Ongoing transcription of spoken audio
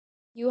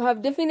You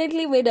have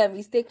definitely made a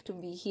mistake to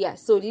be here.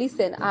 So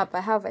listen up.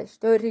 I have a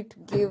story to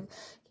give.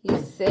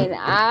 Listen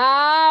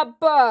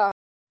up.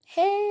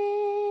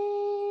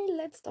 Hey,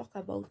 let's talk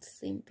about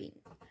simping.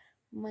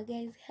 My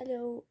guys,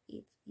 hello.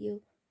 It's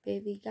you,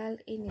 baby girl.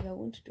 Anyway, I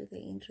won't do the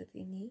intro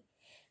thingy,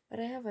 but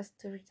I have a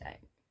story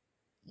time.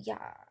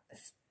 Yeah,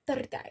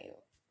 story time.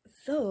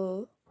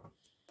 So,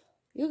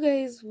 you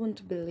guys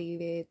won't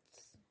believe it.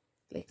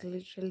 Like,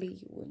 literally,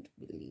 you won't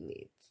believe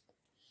it.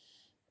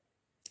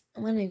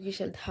 One, we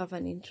should have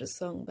an intro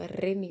song,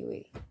 but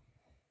anyway.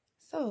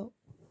 So,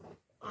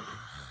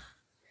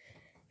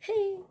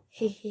 hey.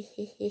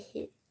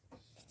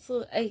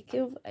 So I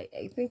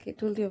think I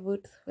told you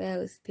about where I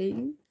was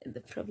staying and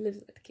the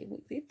problems that came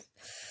with it.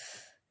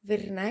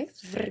 Very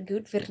nice, very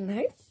good, very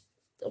nice.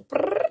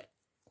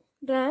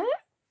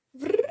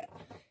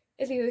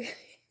 Anyway,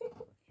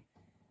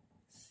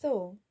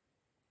 so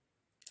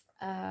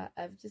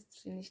I've just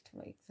finished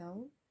my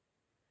exam.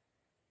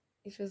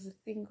 It was a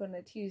thing on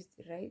a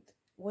Tuesday, right?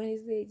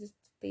 Wednesday I just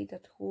stayed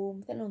at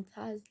home. Then on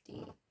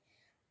Thursday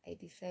I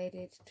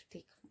decided to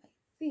take my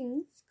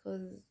things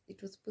because it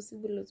was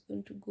possible I was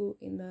going to go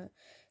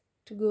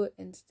to go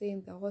and stay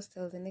in the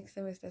hostel the next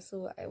semester.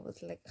 So I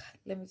was like,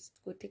 let me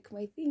just go take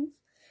my things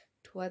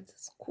towards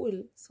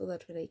school so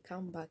that when I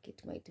come back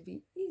it might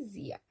be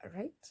easier,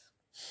 right?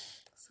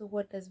 So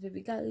what does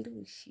baby girl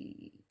do?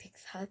 She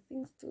takes her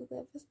things to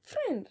the best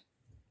friend.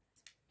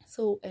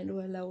 So, and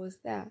while I was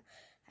there,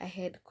 I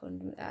had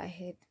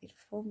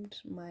informed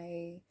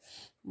my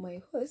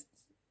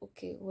hosts,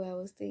 okay, where I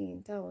was staying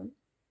in town,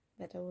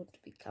 that I would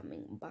be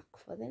coming back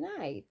for the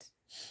night.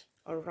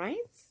 All right.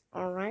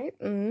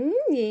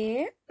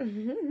 Yeah.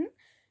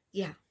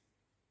 Yeah.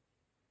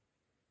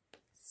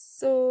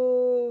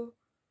 So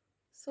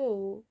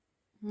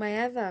my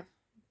other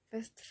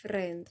best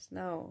friend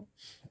now.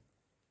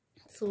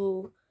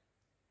 So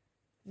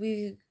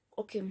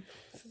so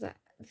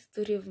the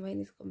story of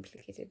mine is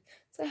complicated.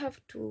 So I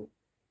have two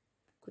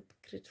good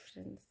great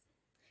friends.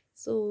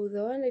 So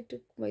the one I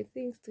took my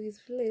things to his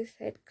place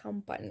had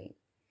company.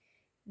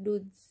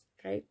 Dudes,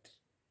 right?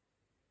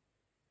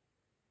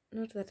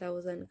 Not that I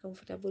was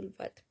uncomfortable,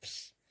 but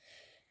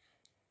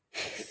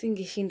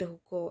singeshinda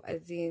huko,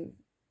 as in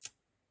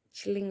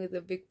chilling with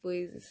the big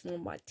boys is not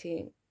my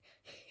thing.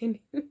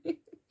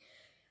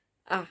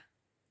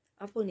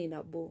 Hapo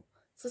nina bo.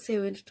 So I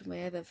went to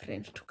my other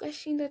friend.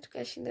 Tukashinda.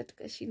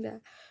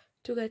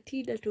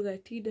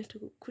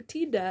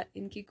 Kutida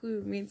in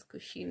Kikuyu means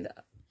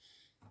kushinda.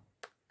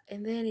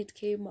 And then it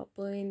came a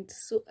point.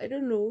 So I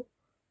don't know.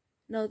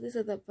 Now this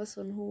other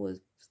person who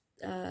was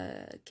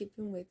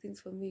keeping my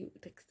things for me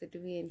texted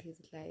me and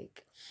he's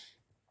like,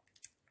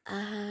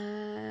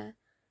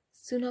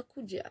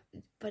 sunakuja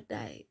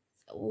baadaye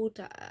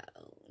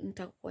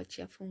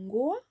nitakuachia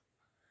funguo,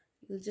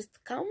 you'll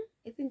just come.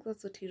 I think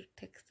that's what he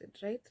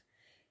texted, right?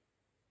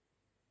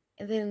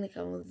 And then he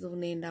was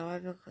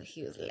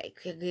like,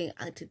 we're going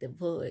out to the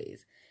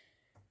boys.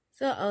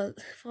 So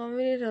for a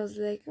minute I was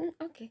like,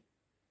 okay.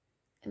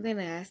 And then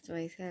I asked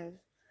myself,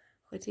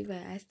 what if I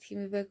asked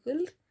him if I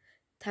could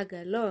tag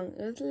along?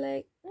 I was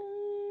like,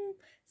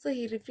 So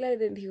he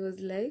replied and he was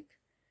like,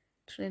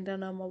 tunaenda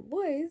na my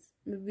boys,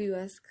 maybe you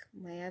ask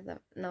the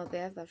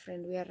other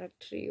friend. We are a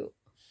trio.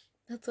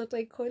 That's what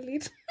I call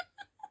it.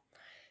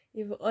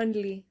 If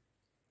only.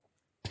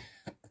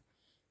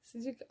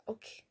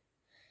 Okay.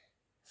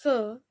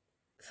 So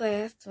I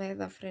asked my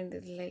other friend,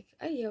 is like,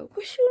 aya,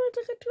 uko sure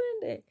unataka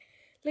tuende?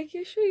 Like,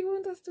 you sure you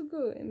want us to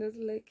go? And I was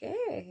like,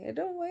 hey, I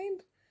don't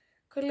mind.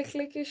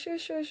 Like, you sure.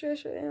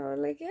 And I was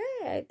like,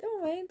 yeah, I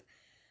don't mind.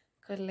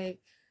 Like,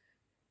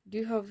 do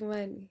you have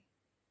money?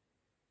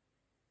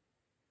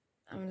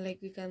 I'm like,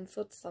 we can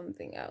sort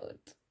something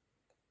out.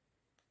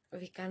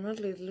 We can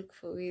always look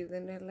for ways.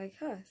 And they're like,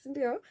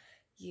 sindio?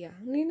 Yeah,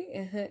 nini?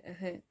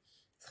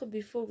 So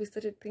before we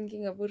started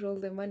thinking about all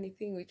the money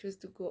thing, we chose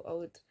to go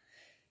out.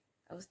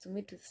 I was to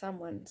meet with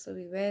someone. So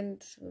we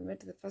met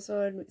the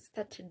person, it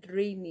started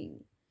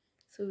raining.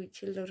 So we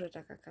chilled out at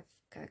a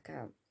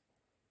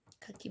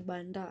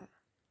kakibanda.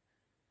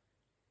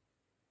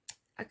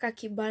 A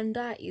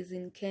kakibanda is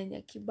in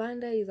Kenya.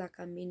 Kibanda is like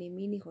a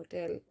mini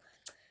hotel.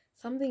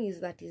 Something is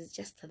that is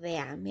just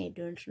there. I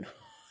don't know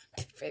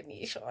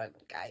definition,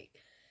 guy.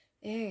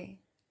 Yeah.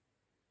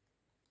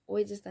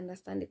 We just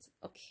understand it's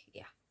okay,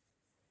 yeah.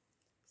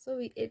 So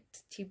we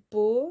ate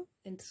chipo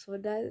and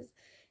sodas.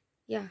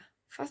 Yeah.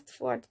 Fast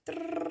forward.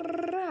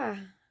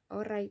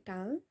 Alright,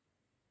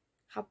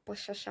 hapo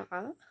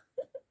shasha.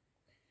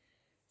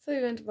 So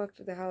we went back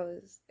to the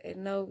house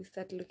and now we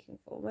start looking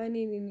for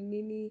money.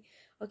 Nini.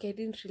 Okay, I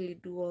didn't really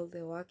do all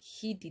the work.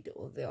 He did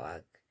all the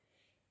work.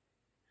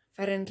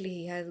 Apparently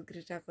he has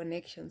greater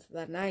connections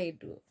than I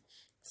do.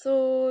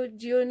 So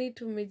jioni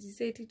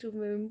tumejiseti,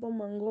 tumempa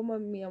mangoma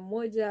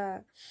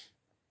 100.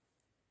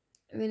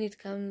 And then it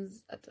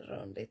comes at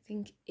around, I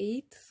think,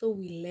 8. So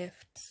we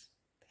left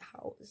the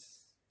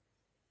house.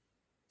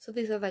 So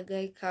this other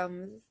guy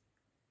comes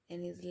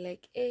and he's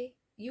like, hey,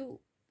 you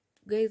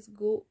guys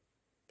go.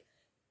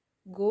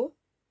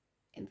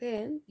 And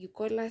then you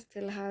call us,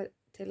 tell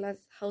tell us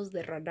how's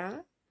the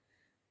radar.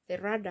 The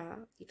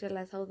radar, you tell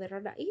us how the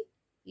radar is,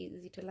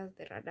 you tell us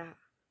the radar.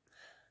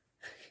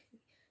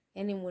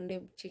 Yani mwende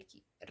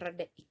mcheki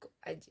rada iko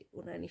aje,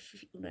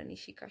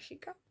 unanishika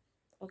shika.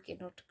 Okay,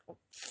 not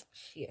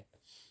shit.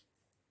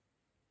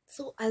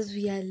 So as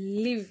we are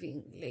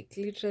leaving, like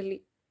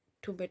literally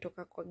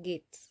tumetoka kwa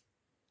gate,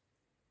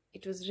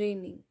 it was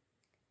raining.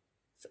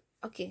 So,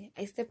 okay,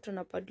 I stepped on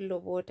a puddle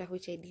of water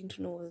which I didn't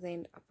know was there,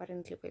 and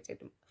apparently wetted.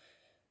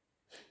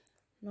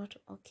 Not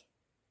okay.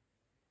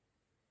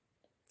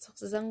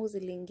 Socks zangu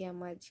ziliingia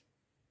maji.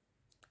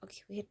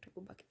 Okay, we had to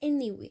go back.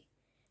 Anyway,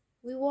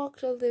 we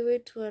walked all the way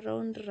to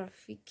around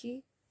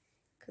Rafiki,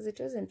 because it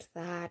wasn't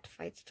that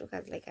far. It took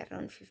us like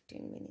around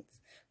 15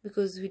 minutes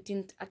because we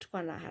didn't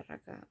atukwa na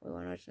haraka. We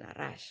were not in a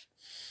rush.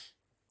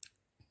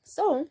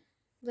 So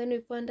then we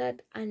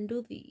pandered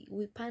Anduthi.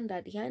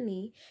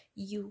 Yani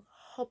you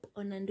hop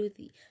on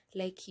Anduthi,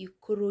 like you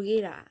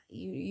kurugera.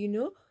 You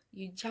know,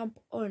 you jump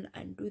on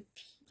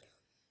Anduthi.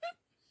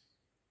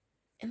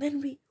 And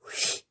then we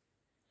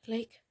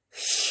like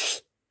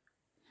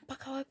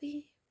mpaka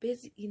wapi?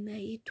 Base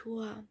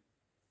inaitwa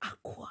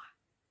Aqua.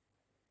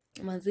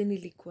 Mazeni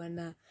likuwa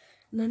na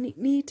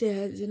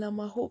niite jina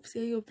mahopes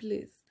ya hiyo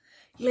place.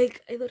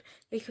 Like I thought,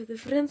 like for the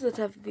friends that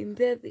have been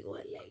there, they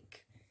were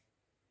like,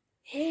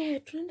 hey,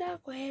 tunaenda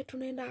Aqua.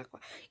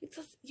 It's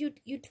just,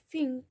 you'd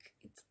think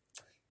it's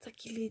a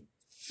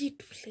legit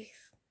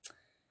place.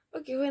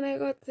 Okay, when I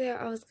got there,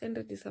 I was kind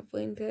of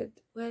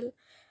disappointed. Well,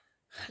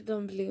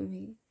 don't blame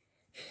me.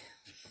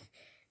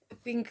 I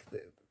think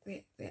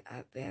the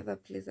other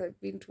place I've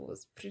been to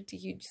was pretty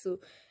huge, so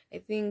I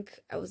think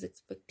I was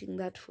expecting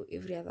that for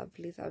every other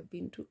place I've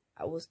been to,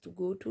 I was to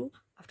go to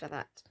after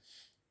that.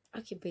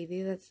 Okay, by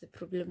the way, that's the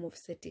problem of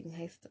starting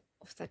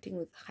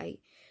with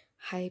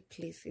high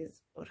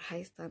places or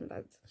high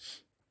standards.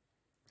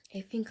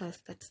 I think I'll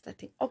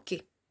starting.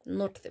 Okay,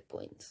 not the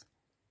point.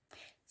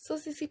 So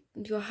sisi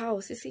ndio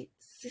hao, sisi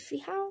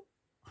hao,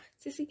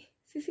 sisi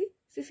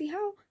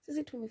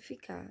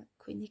tumefika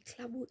kwenye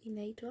klabu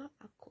inaitwa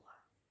Aqua.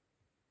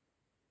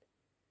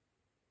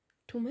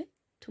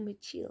 Tume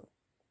chill.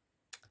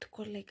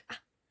 Tuko like,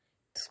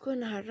 tusikuwe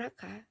na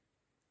haraka.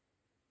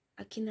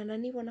 Akina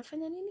nani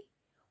wanafanya nini?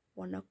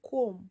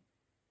 Wanakom.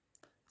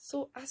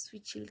 So as we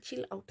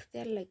chill out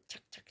there like cha,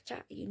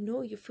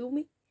 you feel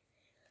me?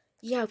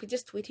 Yeah, we're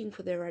just waiting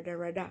for the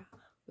radar.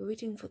 We're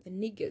waiting for the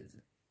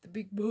niggas, the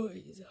big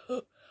boys.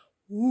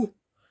 Woo.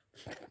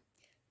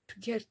 To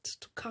get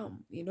to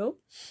come, you know?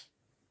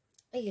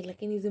 Hey,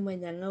 lakini hizi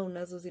manyang'au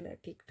nazo zina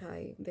take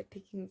time. They're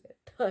taking their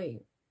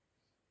time.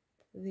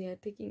 They are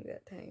taking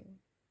their time.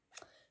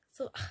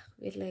 So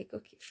we're like,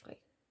 okay, fine.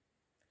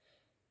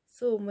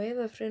 So my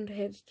other friend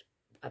I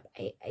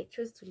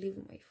chose to leave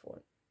my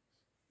phone,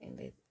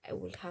 and I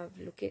would have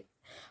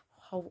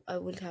I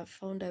would have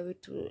found a way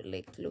to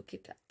like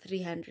locate at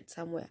 300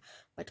 somewhere,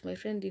 but my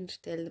friend didn't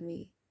tell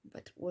me.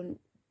 But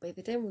by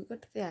the time we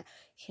got there,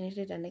 he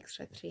needed an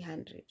extra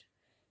 300,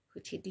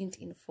 which he didn't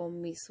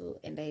inform me. So,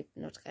 and I had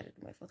not carried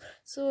my phone.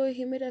 So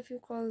he made a few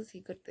calls.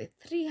 He got the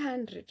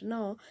 300.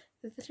 Now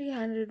the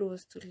 300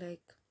 was to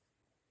like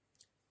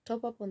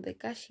top up on the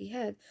cash he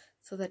had,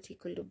 so that he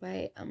could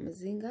buy a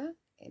mzinga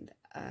and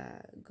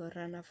a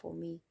guarana for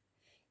me,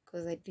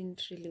 because I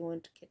didn't really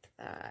want to get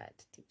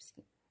that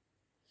tipsy.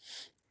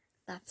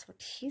 That's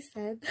what she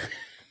said.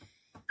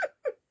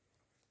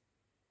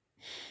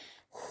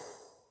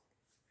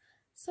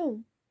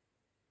 So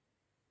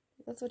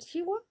that's what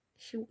she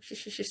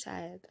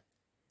said.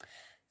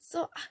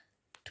 So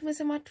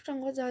tumesema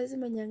tutangoja hizi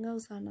manyang'au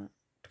sana.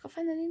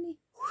 Tukafanya nini?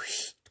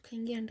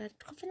 Tukaingia ndani.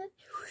 Tukafanya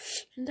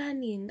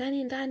ndani.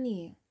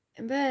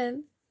 And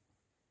then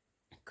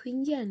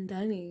kuingia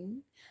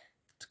ndani,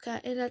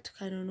 tukaenda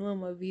tukanunua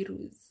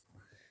mavirus.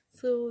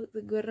 So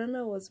the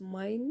guarana was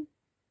mine,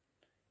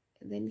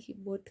 and then he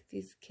bought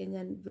this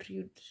Kenyan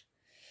brewed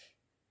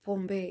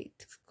pombe.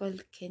 It's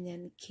called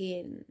Kenya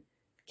cane,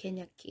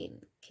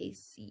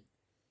 KC.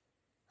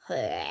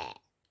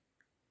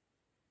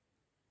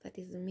 That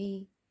is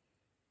me.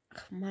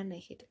 Man, I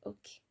hate it.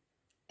 Okay,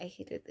 I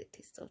hated the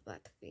taste of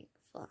that thing.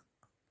 Fuck.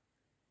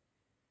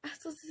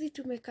 So sisi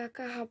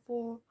tumekaka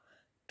hapo,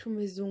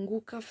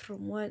 tumezunguka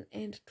from one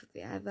end to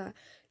the other,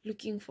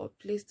 looking for a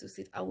place to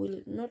sit. I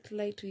will not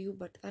lie to you,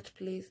 but that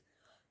place,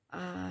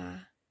 a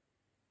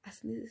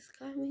sneeze is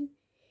coming.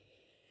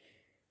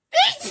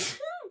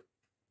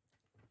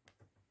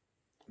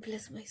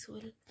 Bless my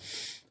soul.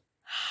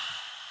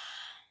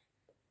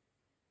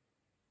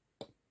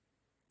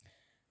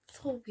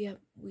 So we are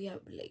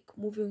like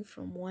moving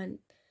from one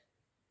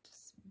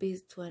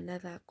base to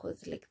another,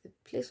 cause like the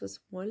place was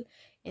small,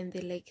 and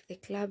the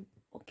club,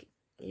 okay,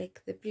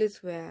 like the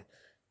place where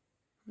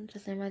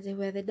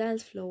the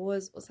dance floor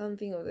was, or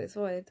something of the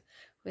sort,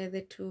 where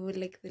the two,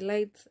 like the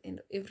lights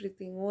and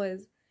everything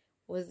was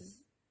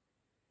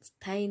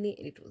tiny,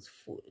 and it was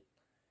full.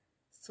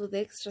 So the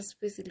extra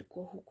space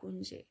ilikuwa huku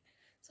nje.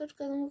 So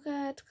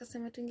tukazunguka,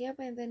 tukasema tuingie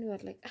hapa, and then we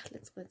were like,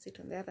 let's go and sit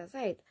on the other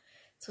side.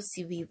 So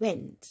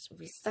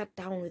we sat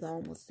down with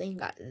our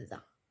musengas.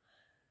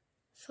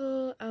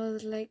 So I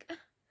was like,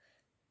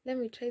 let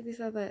me try this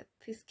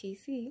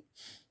KC.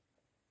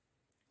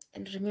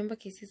 And remember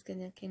KC's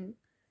Kenyakin.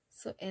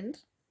 So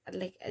and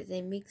like as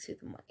I mix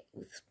with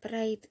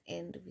Sprite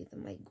and with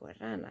my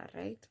guarana,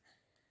 right?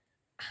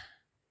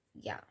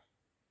 Yeah.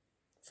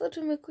 So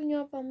tumekunywa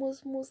hapa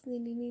mos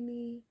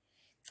nini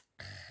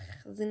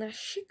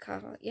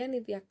zinashika, yani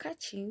they are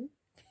catching,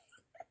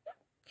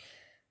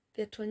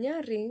 they're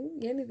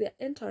tonyaring, yani they're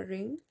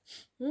entering,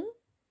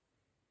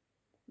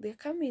 they're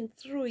coming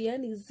through,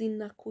 yani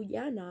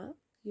zinakujana,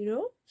 you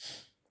know.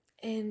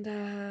 And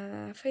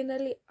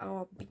finally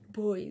our big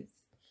boys,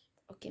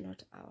 okay,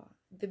 not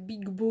the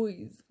big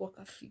boys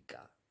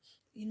wakafika,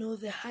 you know,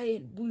 the high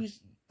end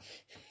bougie,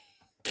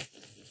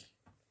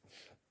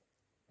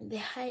 the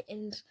high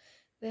end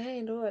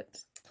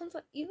what?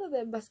 You know,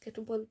 the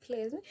basketball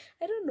players.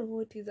 I don't know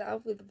what is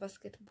up with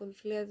basketball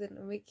players and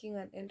making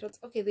an entrance.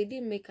 Okay, they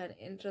didn't make an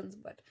entrance,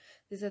 but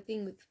there's a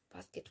thing with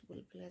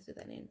basketball players with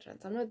an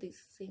entrance. I'm not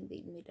saying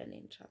they made an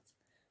entrance.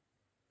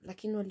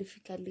 Like, you know,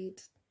 walifika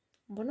late.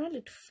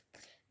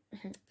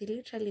 They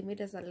literally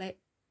made us a light.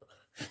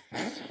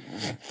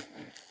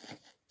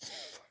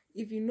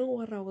 If you know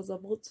what I was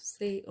about to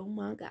say, oh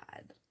my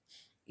God.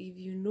 If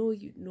you know,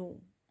 you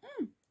know.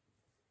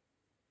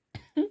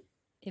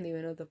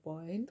 Anyway, not the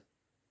point.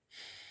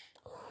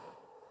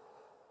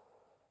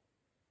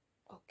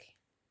 Okay.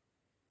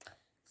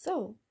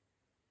 So,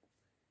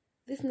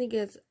 these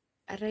niggas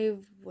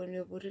arrive when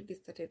we've already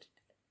started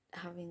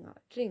having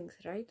our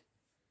drinks, right?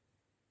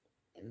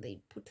 And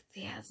they put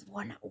theirs,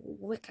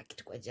 wanaweka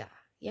kitu kwa jar.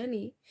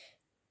 Yani,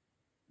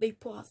 they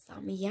pour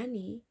some,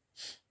 yani,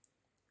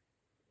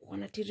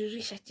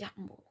 wanatiririsha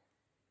jambo.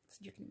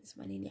 Sijui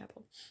nimesema nini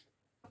hapo.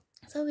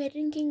 So we're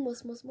drinking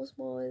mos.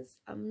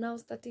 I'm now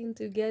starting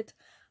to get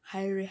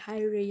higher,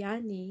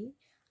 yani,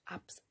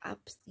 ups,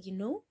 you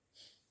know.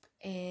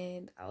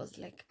 And I was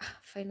like,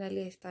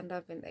 finally I stand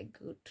up and I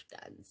go to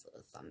dance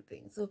or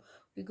something. So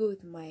we go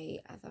with my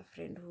other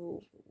friend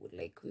who,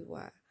 like, we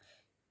were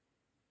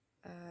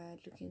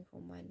looking for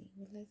money.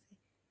 What did I say?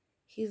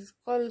 He's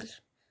called,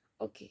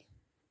 okay,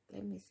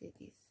 let me say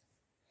this.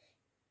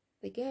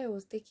 The guy I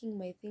was taking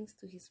my things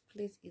to his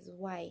place is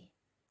Y.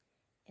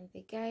 And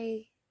the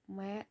guy,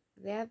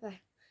 the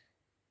other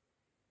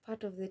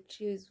part of the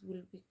trio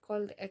will be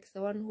called X,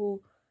 the one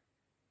who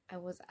I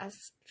was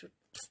asked to,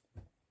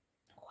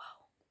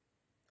 wow.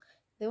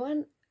 The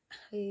one,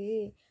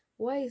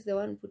 Y is the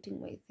one putting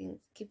my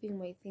things, keeping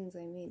my things,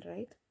 I mean,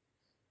 right?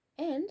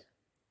 And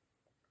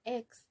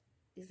X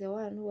is the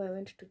one who I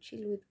went to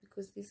chill with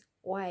because this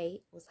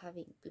Y was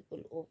having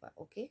people over,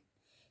 okay?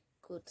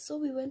 Good. So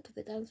we went to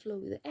the dance floor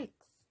with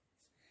X.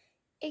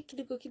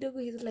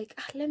 Kidogo, he's like,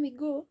 let me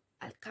go.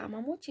 I'll come.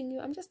 I'm watching you.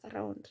 I'm just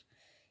around.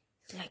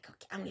 He's like,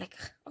 okay. I'm like,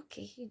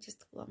 okay, you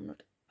just go. I'm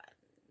not,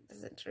 it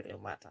doesn't really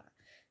matter.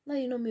 Now,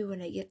 you know me,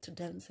 when I get to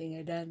dancing,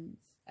 I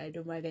dance. I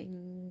don't mind.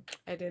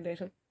 I don't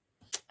mind.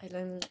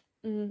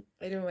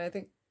 I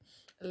think,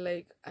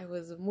 like, I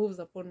was moves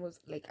upon moves.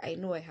 Like, I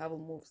know I have a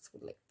move. So,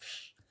 like,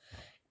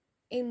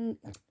 and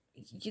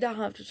you don't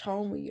have to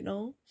tell me, you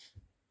know.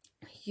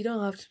 You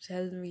don't have to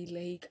tell me,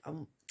 like,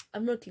 I'm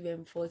not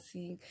even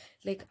forcing.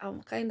 Like,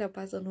 I'm kind of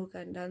person who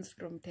can dance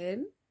from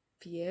 10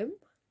 p.m.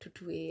 to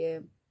 2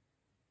 a.m.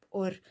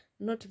 Or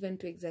not even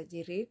to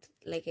exaggerate,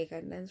 like I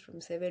can dance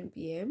from 7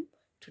 p.m.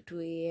 to 2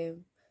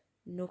 a.m.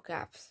 No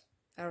caps.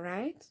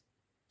 Alright?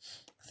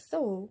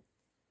 So,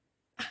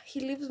 he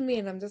leaves me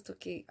and I'm just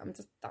okay. I'm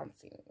just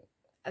dancing.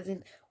 As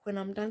in, when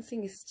I'm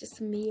dancing, it's just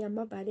me and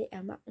my body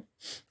and my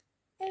moves,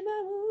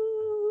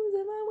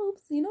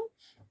 you know?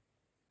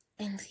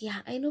 And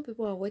yeah, I know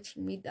people are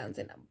watching me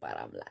dancing, but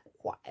I'm like,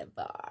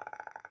 whatever.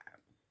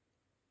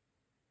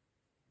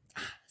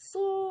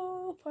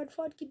 So,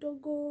 fad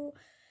kidogo.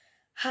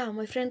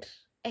 My friend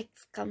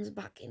X comes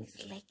back and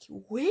he's like,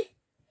 wait,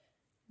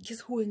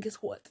 guess who and guess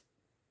what?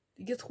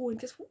 Guess who and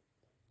guess who?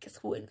 Guess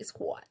who and guess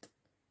what?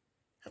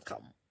 Has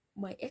come.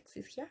 My ex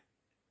is here.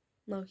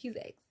 Now he's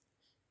X.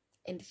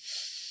 And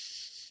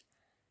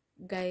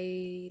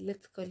guy,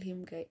 let's call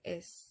him guy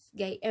S.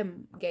 Guy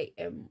M. Guy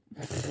M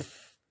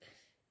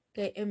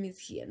is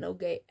here. Now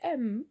guy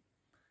M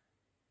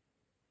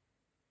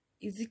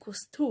is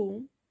equals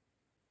to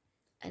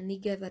a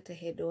nigga that I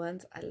had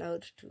once I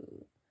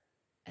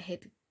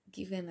had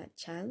given a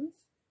chance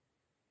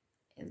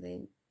and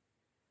then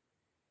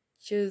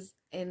chose,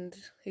 and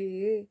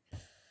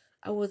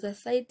I was a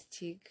side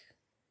chick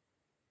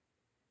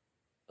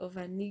of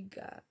a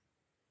nigga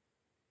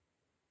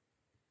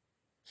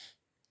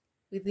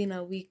within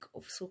a week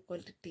of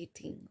so-called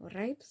dating,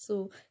 alright?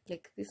 So,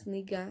 like, this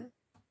nigga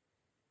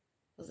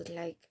was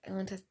like, I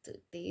want us to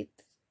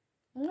date.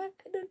 What?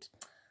 I don't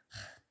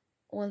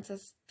want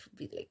us to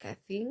be like a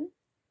thing.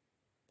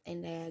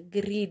 And I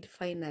agreed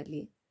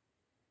finally.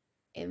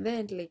 And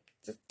then, like,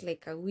 just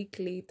like a week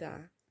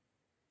later,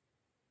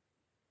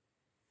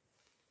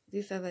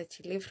 this other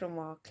chile from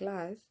our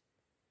class,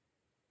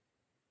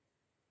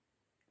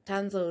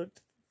 turns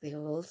out they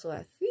were also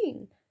a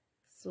thing.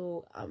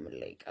 So I'm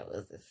like, I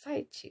was a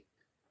side chick.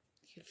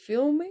 You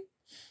feel me?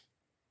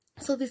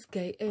 So this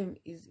guy M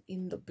is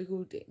in the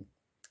building.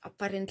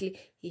 Apparently,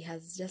 he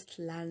has just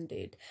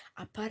landed.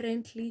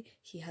 Apparently,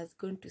 he has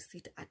gone to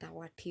sit at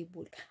our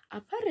table.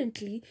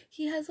 Apparently,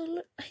 he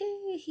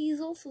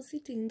is also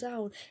sitting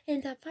down.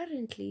 And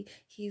apparently,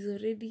 he is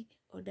already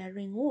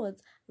ordering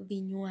what?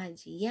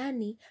 Vinywaji.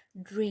 Yani,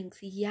 drinks.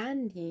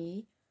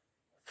 Yani,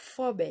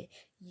 fobe.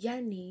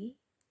 Yani,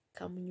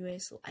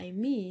 kamnyweso. I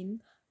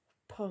mean,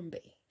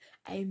 pombe.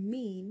 I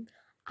mean,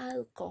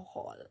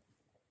 alcohol.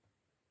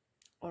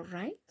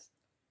 Alright?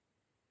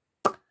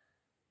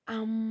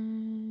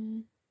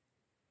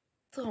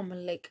 So I'm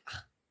like,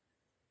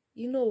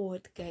 you know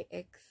what, guy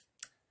X?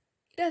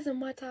 It doesn't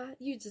matter.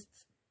 You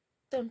just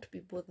don't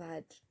be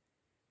bothered.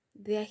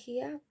 They're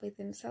here by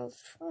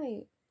themselves.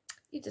 Fine.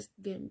 You just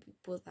don't be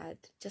bothered.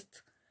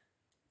 Just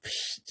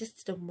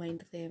don't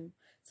mind them.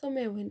 So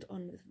I went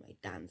on with my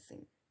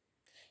dancing.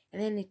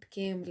 And then it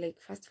came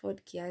like fast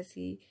forward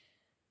kiasi.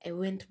 I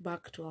went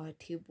back to our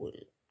table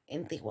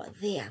and they were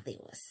there. They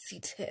were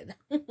seated.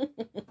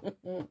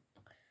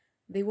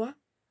 They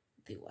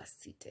were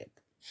seated.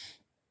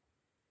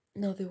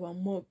 Now they were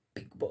more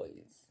big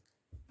boys.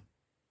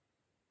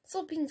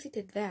 So being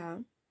seated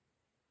there,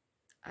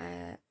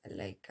 they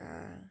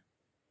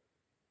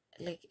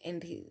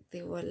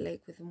were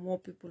like with more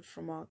people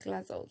from our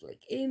class. I was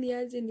like, hey,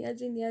 niaje,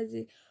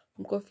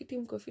 mkofiti.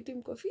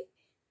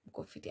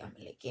 I'm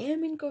like, yeah,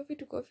 I'm in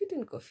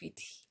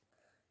kofiti.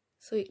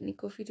 So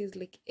Nikofiti is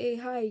like, hey,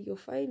 hi, you're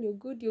fine, you're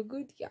good,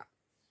 yeah.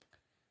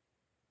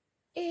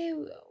 Hey,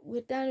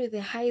 we're done with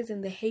the highs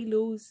and the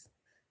halos.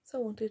 So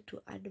I wanted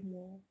to add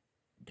more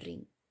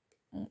drink,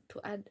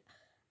 to add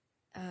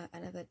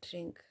another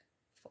drink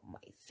for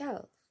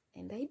myself,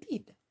 and I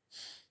did.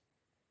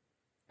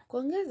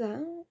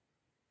 Kuongeza,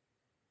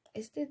 I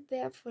stayed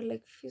there for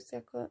like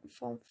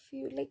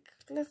like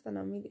less than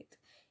a minute,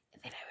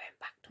 and then I went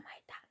back to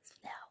my dance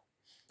floor.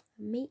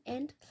 Me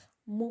and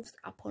moves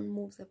upon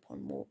moves.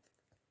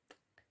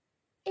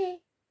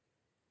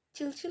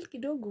 Chill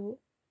kidogo.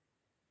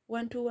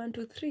 1 2 1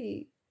 2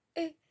 3.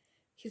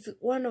 He's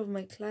one of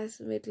my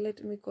classmates.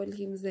 Let me call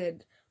him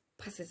Z.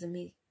 Passes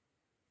me.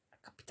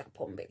 Akapita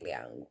pombe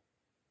yangu.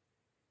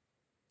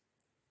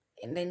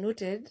 And I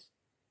noted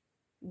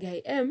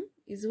guy M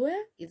is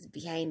where? It's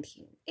behind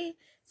him.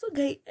 So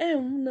guy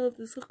M, now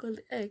the so-called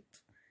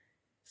act,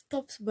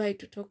 stops by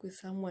to talk with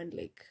someone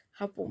like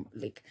happen,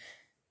 like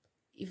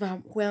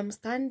where I'm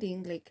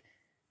standing like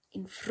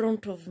in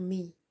front of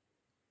me,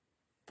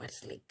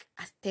 but like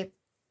a step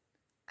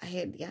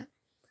ahead, yeah.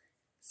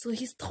 So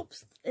he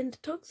stops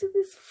and talks to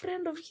this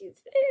friend of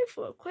his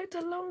for quite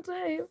a long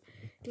time,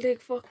 like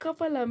for a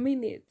couple of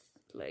minutes,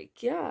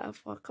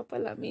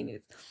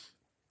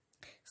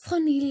 So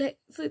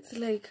it's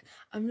like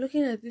I'm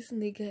looking at this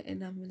nigga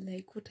and I'm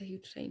like, what are you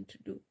trying to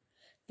do?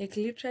 Like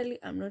literally,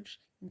 I'm not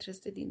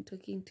interested in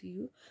talking to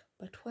you,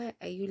 but why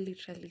are you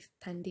literally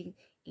standing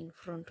in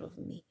front of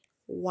me?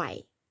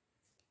 Why?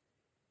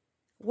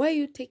 Why are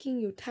you taking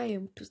your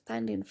time to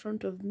stand in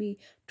front of me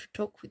to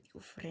talk with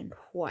your friend?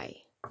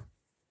 Why?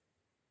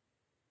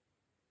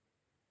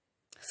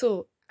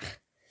 So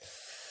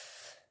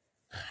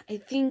I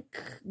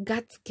think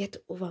guts get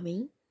over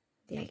me.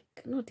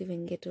 Like, not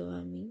even get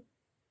over me.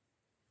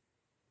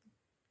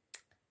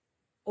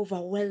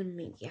 Overwhelm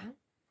me, yeah?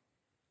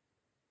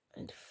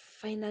 And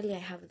finally I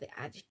have the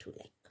urge to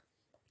like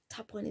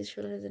tap on his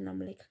shoulders and I'm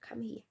like,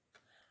 come here.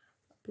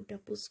 Buddha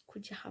boss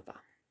kuja hapa.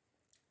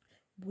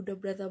 Buddha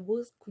brother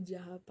boss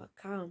kuja hapa.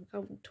 Come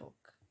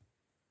talk.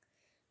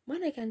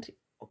 Man, I can't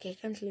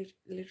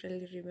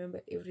literally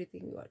remember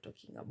everything we were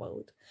talking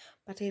about.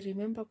 But I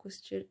remember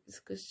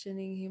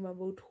questioning him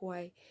about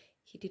why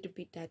he did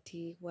me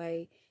dirty,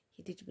 why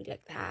he did me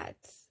like that,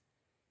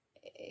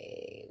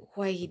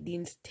 why he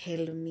didn't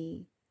tell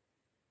me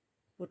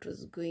what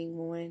was going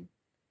on.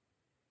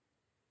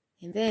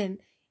 And then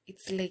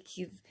it's like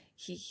he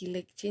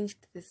like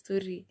changed the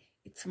story.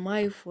 It's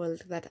my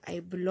fault that I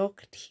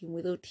blocked him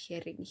without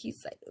hearing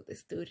his side of the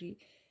story.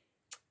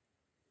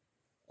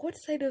 What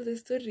side of the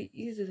story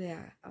is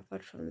there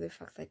apart from the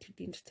fact that you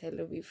didn't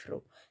tell me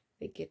from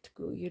the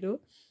get-go, you know?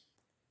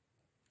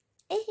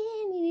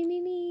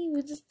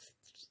 We just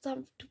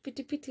some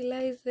pity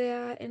lies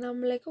there, and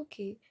I'm like,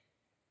 okay.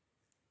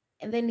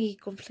 And then he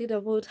complained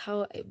about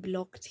how I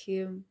blocked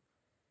him.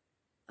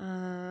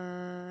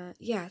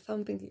 Yeah,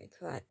 something like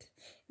that.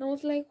 And I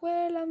was like,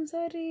 well, I'm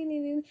sorry.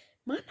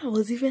 Man, I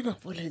was even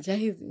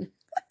apologizing.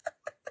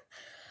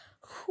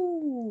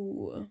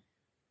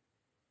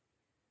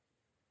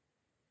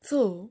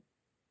 So,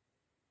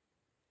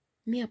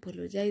 me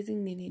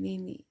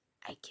apologizing,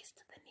 I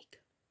kissed the nigga.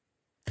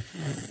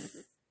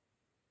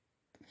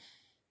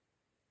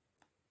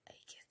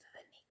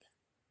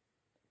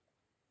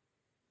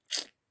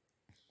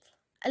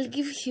 I'll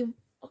give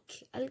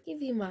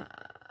him a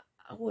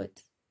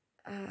what?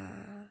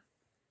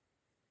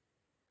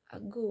 A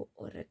go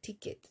or a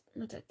ticket.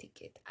 Not a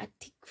ticket. A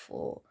tick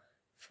for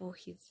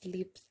his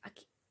lips.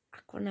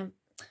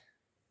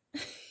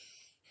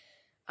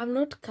 I'm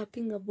not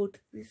capping about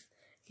this.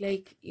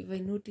 Like, if I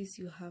notice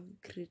you have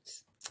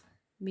great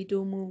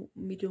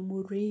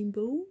midomo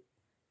rainbow.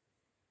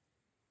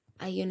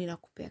 Hiyo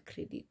ninakupea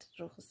credit,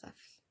 roho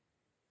safi.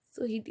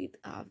 So he did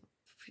have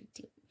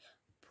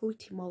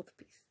pretty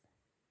mouthpiece.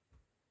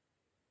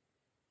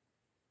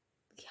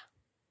 Yeah.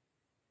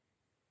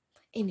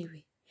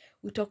 Anyway,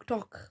 we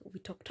talk.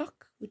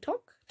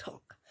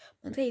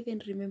 And I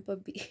even remember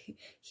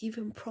he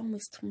even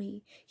promised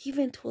me, he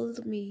even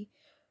told me,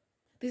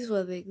 these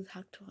were the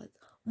exact words.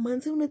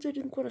 Manze, unajua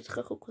nilikuwa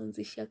nataka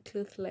kuanzisha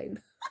cloth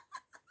line.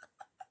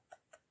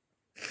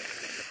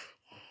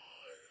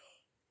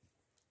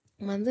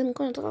 Manze,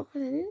 nilikuwa nataka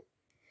kufanya nini?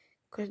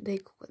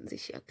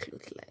 Kuanzisha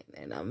cloth line.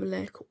 And I'm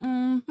like,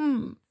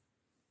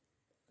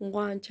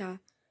 Ngwancha.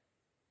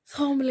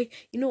 So I'm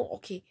like,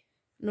 okay,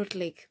 not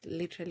like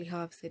literally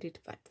how I've said it,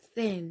 but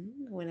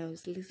then when I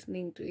was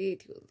listening to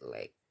it, he was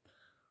like,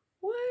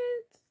 what?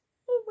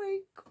 Oh my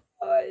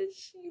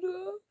gosh,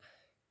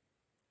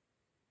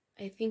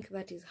 I think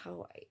that is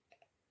how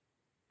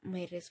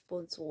my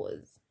response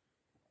was.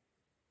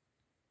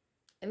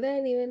 And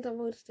then he went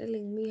about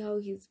telling me how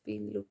he's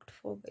been looked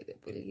for by the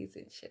police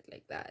and shit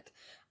like that.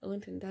 I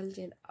went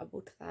indulgent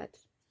about that,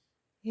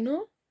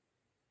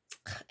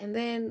 And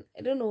then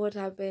I don't know what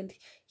happened.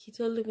 He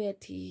told me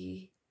that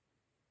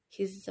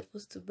he's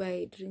supposed to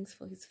buy drinks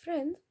for his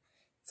friends,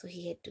 so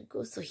he had to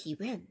go. So he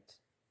went.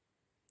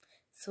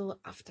 So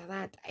after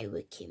that, I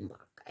came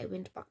back. I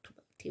went back to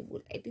my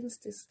table. I didn't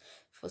stay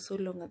for so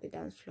long at the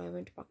dance floor. I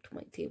went back to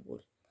my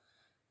table.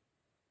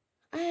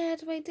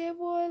 At my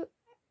table,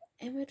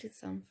 I met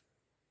with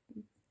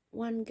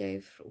one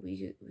guy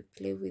we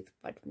play with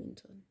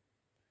badminton.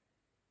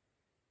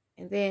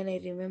 And then I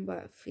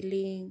remember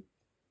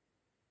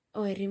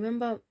I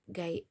remember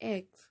guy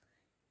X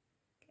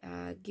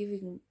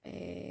giving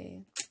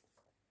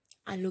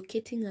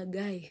allocating a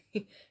guy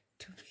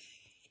to me.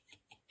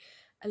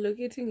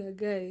 Allocating a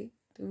guy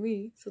to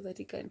me so that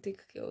he can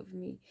take care of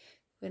me.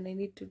 When I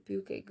need to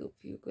puke, I go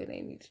puke. When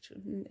I need to,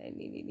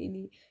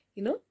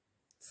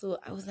 So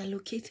I was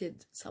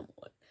allocated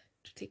someone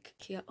to take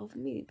care of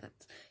me,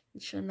 that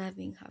ensure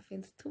nothing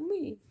happens to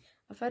me.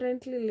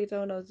 Apparently later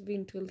on I was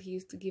being told he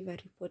used to give a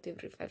report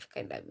every 5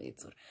 kind of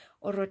minutes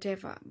or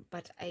whatever.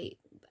 But I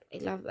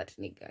love that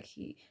nigga.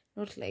 He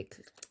not like,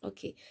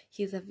 okay,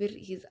 he's a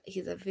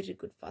very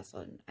good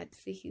person. I'd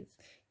say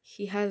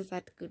he has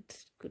that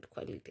good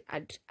quality.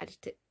 I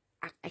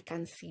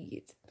can see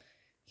it.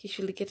 He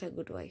should get a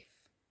good wife.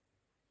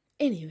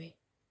 Anyway,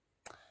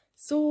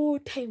 so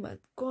time has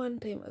gone.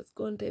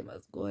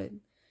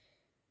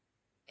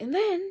 And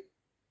then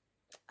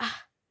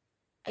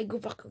I go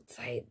back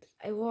outside.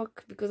 I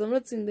walk because I'm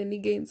not seeing the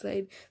nigga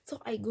inside.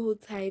 So I go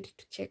outside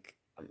to check.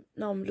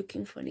 Now I'm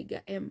looking for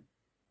nigga M.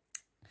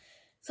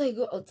 So I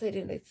go outside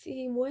and I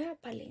see him. Where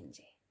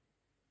palenje?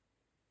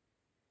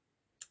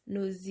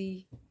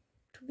 Nosy.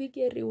 To be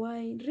get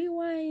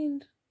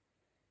rewind.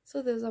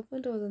 So there was a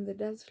point I was on the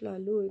dance floor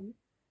alone.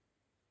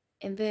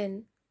 And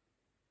then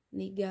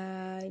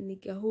nigga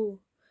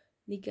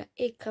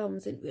A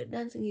comes and we're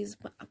dancing. He's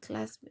a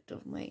classmate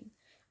of mine,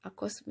 a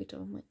classmate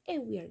of mine.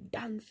 And we are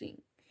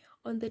dancing.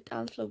 On the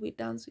dance floor, we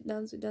dance. And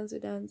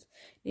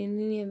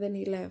then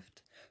he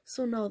left.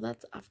 So now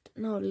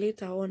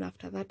later on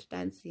after that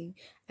dancing,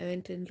 I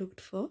went and looked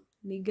for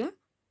nigga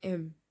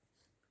M.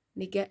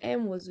 Nigga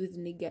M was with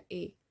nigga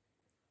A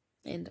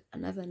and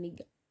another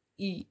nigga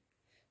E.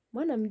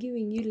 Man, I'm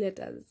giving you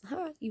letters.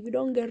 If you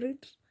don't get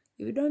it,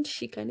 if you don't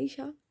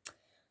shikanisha,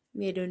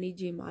 me, I don't need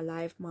you in my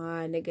life,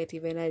 man.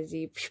 Negative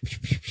energy.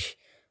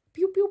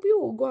 Pew, pew,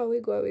 pew. Go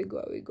away.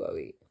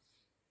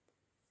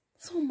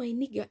 So my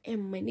nigga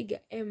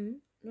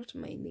M, not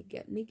my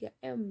nigga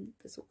M,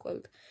 the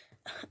so-called.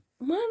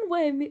 Man,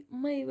 why am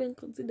I even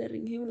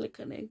considering him like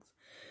an ex?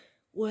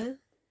 Well,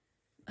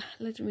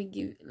 let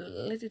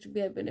it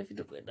be a benefit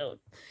of the doubt.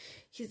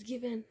 He's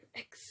given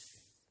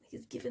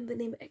the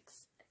name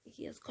X.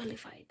 He has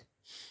qualified.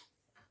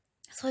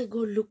 So I go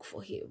look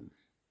for him.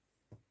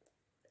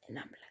 And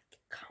I'm like,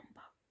 come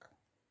back.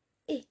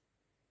 Hey,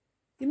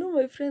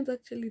 my friends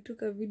actually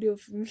took a video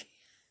of me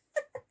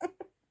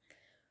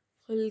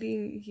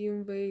holding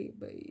him by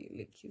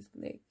like his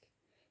neck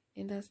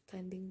and us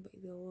standing by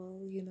the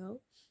wall,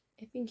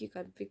 I think you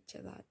can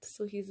picture that.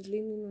 So he's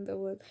leaning on the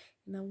wall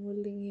and I'm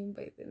holding him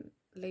by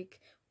like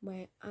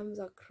my arms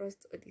are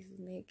crossed on his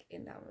neck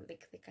and I'm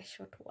like a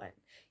short one.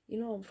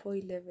 I'm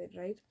 4'11",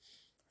 right?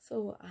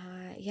 So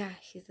yeah,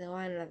 he's the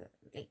one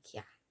like,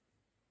 yeah.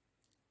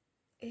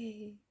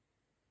 Hey.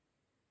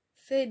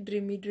 Say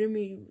dreamy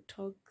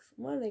talks.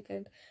 More I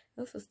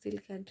also still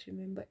can't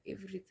remember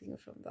everything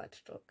from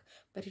that talk,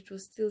 but it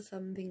was still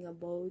something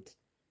about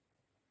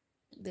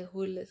the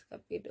whole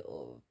escapade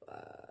of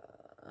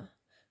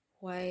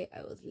why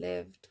I was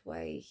left,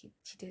 why he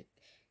cheated.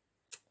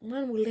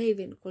 Man, will I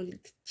even call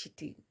it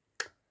cheating?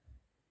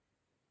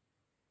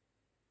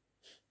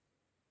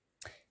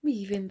 Me,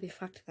 even the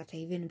fact that I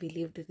even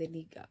believed the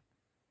nigga.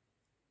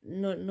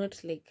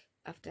 Not like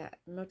after,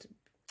 not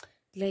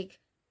like,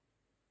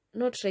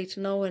 not right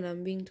now when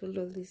I'm being told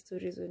all these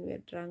stories when we're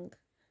drunk.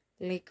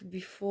 Like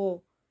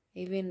before, I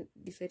even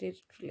decided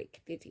to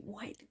like date him.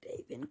 Why did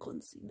I even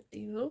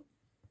consider,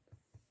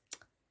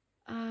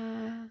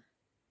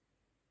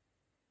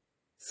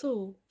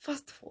 so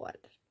fast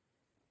forward.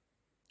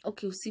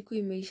 Okay, usiku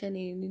imeisha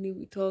nini,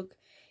 we talk,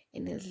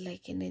 and it's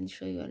like, and then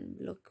show you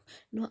unblock.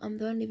 No, I'm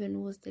the one even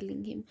who was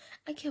telling him,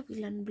 okay, I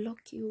will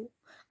unblock you.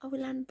 I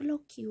will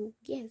unblock you.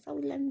 Yes, I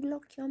will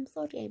unblock you. I'm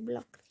sorry I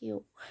blocked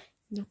you.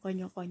 Nyoko,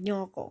 nyoko,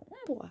 nyoko.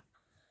 Mbwa.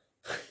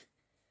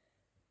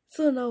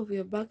 So now we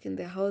are back in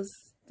the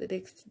house the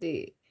next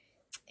day,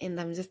 and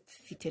I'm just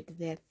seated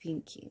there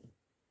thinking,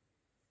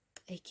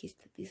 I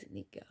kissed this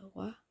nigga,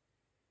 what?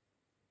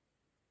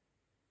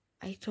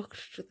 I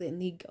talked to the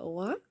nigga,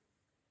 what?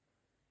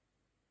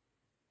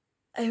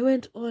 I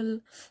went all,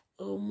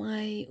 oh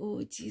my,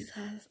 oh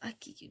Jesus,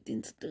 Aki, you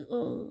didn't do,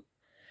 oh,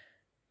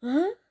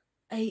 huh?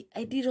 I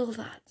did all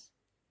that.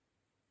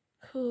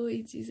 Oh,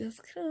 Jesus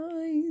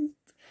Christ.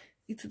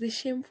 It's the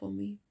shame for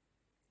me.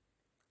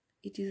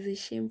 It is a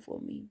shame for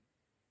me.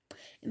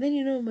 And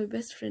then, my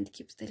best friend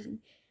keeps telling me,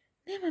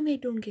 "Nah, mommy, I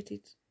don't get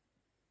it."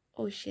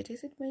 Oh shit, I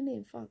said my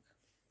name, fuck.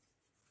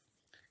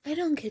 I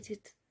don't get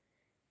it.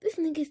 This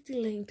nigga is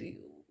still lying to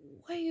you.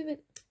 Why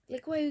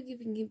are you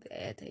giving him the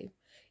airtime?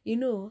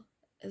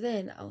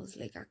 Then I was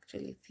like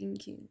actually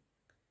thinking,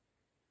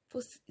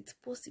 it's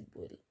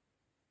possible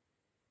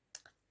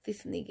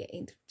this nigga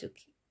ain't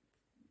joking,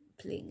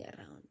 playing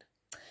around.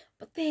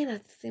 But then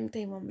at the same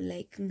time, I'm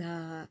like,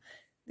 nah,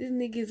 this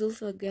nigga is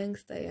also a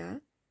gangster, yeah?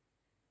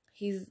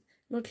 He's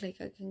not like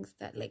a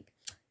gangster, like,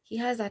 he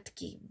has that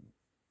key.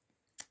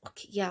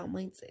 Okay, yeah,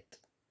 mindset.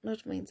 Not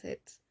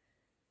mindset.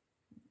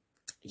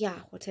 Yeah,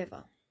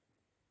 whatever.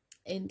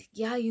 And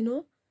yeah,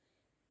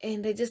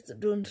 and I just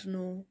don't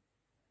know.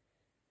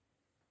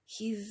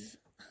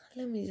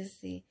 Let me just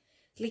say,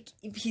 like,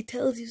 if he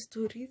tells you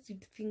stories,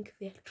 you'd think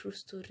they're true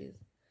stories.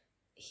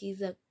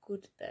 He's a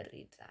good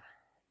narrator.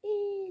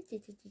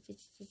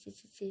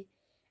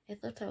 I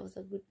thought I was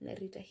a good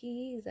narrator.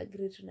 He is a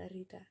great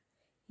narrator.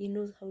 He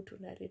knows how to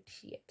narrate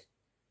shit.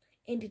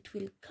 And it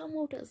will come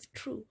out as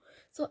true.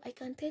 So I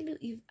can tell you,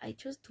 if I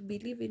chose to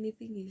believe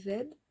anything he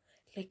said,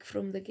 like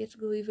from the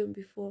get-go, even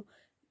before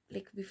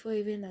I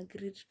even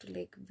agreed to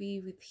like be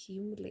with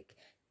him, like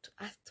to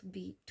us to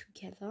be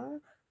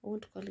together. I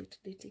won't call it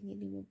dating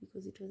anymore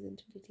because it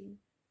wasn't dating.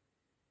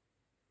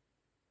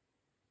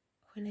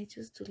 When I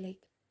chose to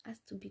like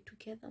us to be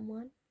together,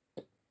 man,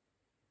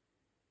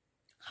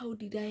 how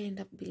did I end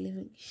up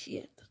believing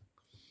shit?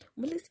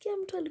 Mlisikia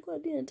mtu alikuwa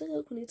hadi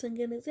anataka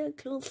kunitengenezea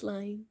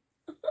clothesline.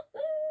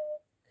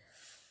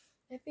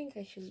 I think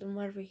I should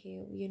marry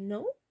him,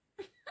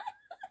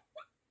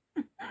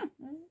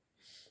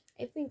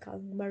 I think I'll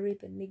marry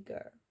the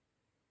nigger.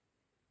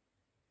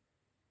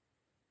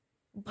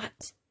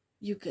 But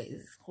you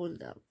guys,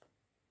 hold up.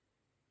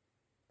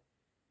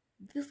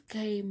 This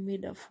guy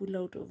made a fool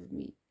out of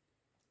me.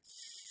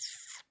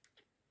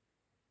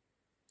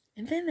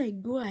 And then I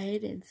go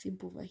ahead and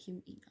simp over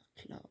him in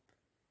a club.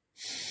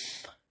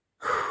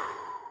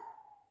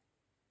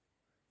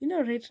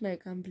 Right now I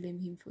can't blame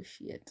him for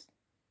shit.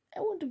 I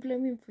want to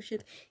blame him for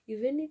shit.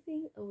 If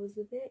anything, I was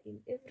there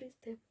in every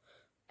step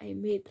I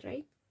made,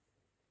 right?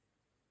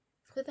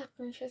 Whether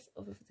conscious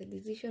of the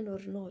decision or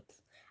not,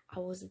 I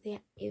was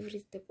there every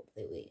step of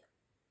the way.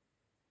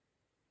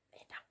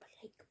 And I'm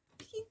like,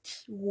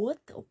 bitch,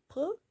 what the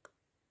fuck?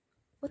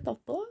 What the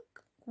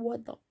fuck?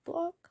 What the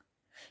fuck?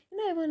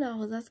 When I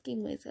was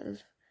asking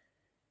myself,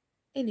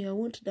 anyway, I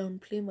won't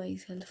downplay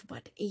myself,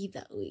 but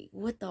either way,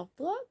 what the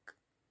fuck?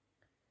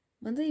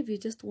 Manza, if you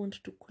just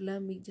want to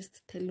kula me,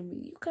 just tell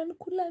me. You can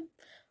kula me.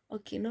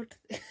 Okay, not...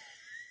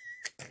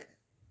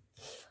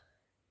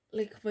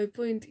 like, my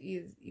point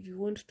is, if you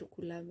want to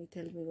kula me,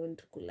 tell me you want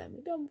to kula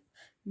me. Don't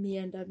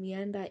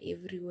meander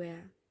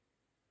everywhere.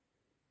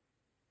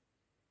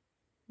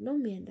 No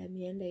meander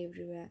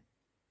everywhere.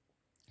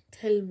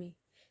 Tell me,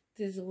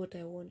 this is what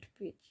I want,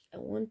 bitch. I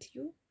want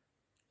you.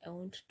 I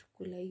want to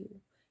kula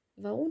you.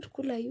 If I won't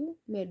kula you,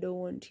 I don't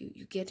want you.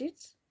 You get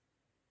it?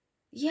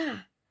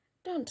 Yeah.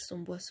 Don't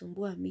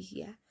sumbua me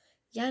here.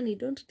 Yani,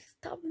 don't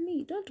disturb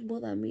me. Don't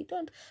bother me.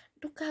 Don't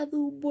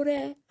dukadu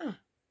bore.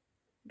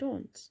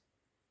 Don't.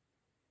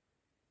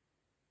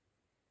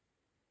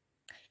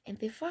 And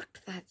the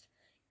fact that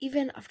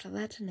even after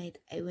that night,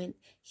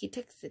 he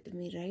texted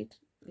me, right?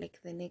 Like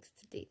the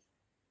next day.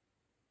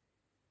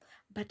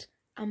 But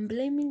I'm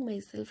blaming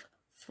myself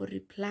for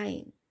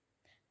replying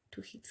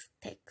to his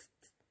text.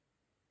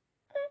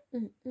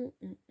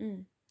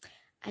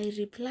 I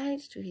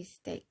replied to his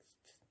text.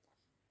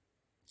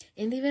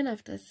 And even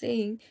after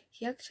saying,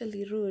 he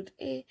actually wrote,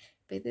 hey,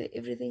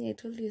 everything I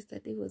told you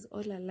yesterday was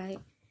all a lie.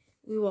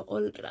 We were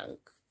all drunk.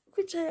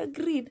 Which I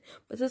agreed.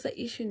 But that's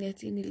the issue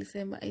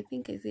nilisema. I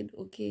think I said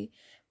okay.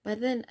 But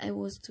then I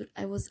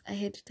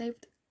had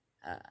typed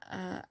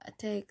a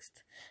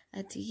text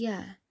at,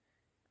 yeah,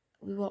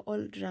 we were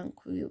all drunk.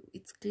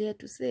 It's clear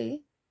to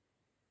say,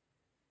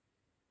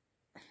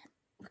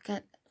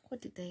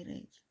 what did I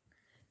write?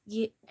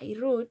 Yeah, I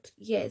wrote,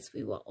 yes,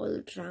 we were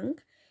all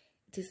drunk.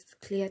 It is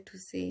clear to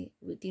say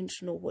we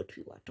didn't know what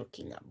we were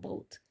talking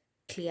about,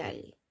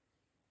 clearly.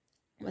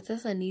 But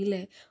sasa ni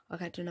ile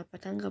wakati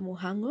unapatanga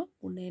muhango,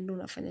 unaenda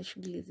unafanya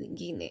shughuli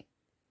zingine.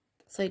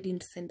 So I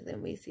didn't send the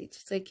message.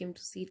 So I came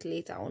to see it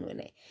later on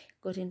when I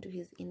got into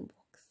his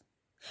inbox.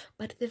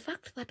 But the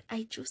fact that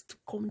I chose to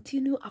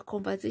continue a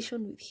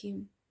conversation with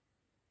him.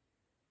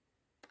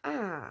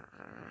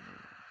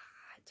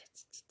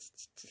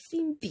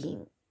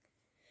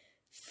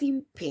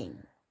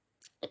 Simping.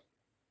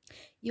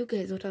 You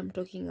guys, what I'm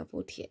talking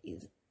about here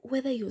is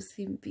whether you're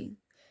simping,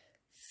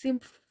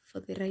 simp for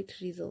the right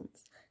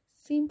reasons.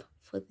 Simp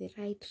for the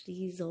right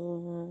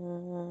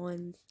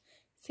reasons.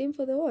 Simp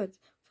for the what?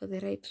 For the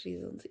right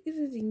reasons.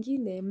 Hizi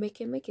zingine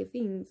meke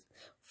things,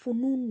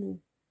 fununu,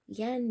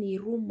 yani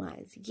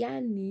rumors,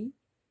 yani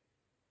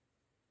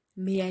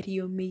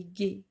meario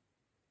mege.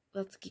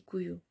 That's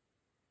Kikuyu.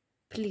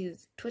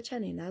 Please,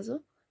 tuachane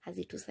nazo,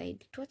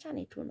 hazitusaidi.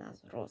 Tuachane tu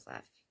nazo, roho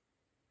safi.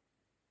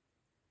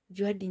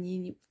 Juadi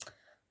nyinyi.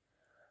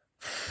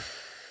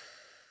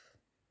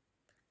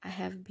 I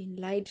have been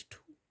lied to.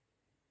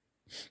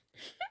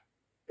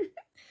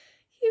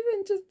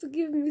 Even just to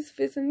give me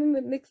space, and then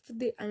the next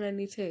day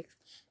Anani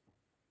text.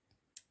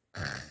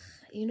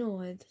 You know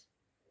what?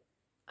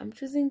 I'm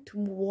choosing to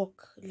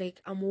walk.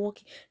 Like I'm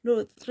walking.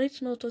 No,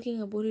 right now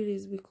talking about it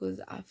is because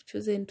I've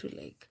chosen to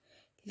like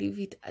leave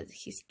it as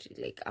history.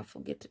 Like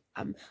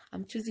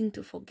I'm choosing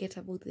to forget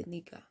about the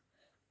nigga.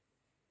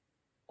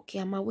 Okay,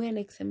 I'm aware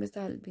next semester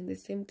I'll be in the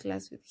same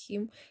class with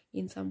him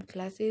in some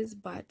classes,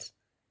 but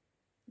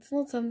it's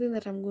not something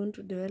that I'm going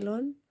to dwell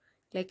on.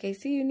 Like, I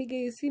see you nigga,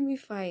 you see me,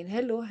 fine.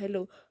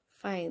 Hello,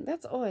 fine.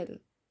 That's all.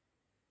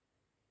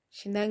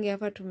 Shindangi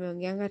hapa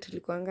tumeongeanga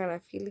tulikuanga na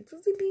Felix.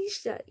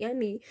 Zilisha.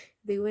 Yani,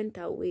 they went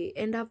away.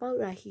 And I'm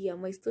out here.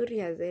 My story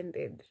has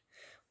ended.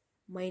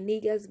 My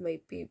niggas, my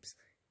peeps.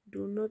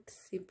 Do not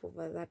simp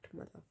over that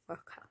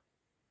motherfucker.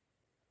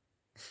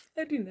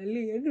 I do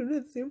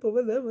not simp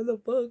over that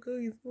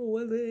motherfucker. It's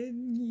more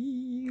than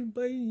me.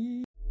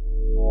 Bye.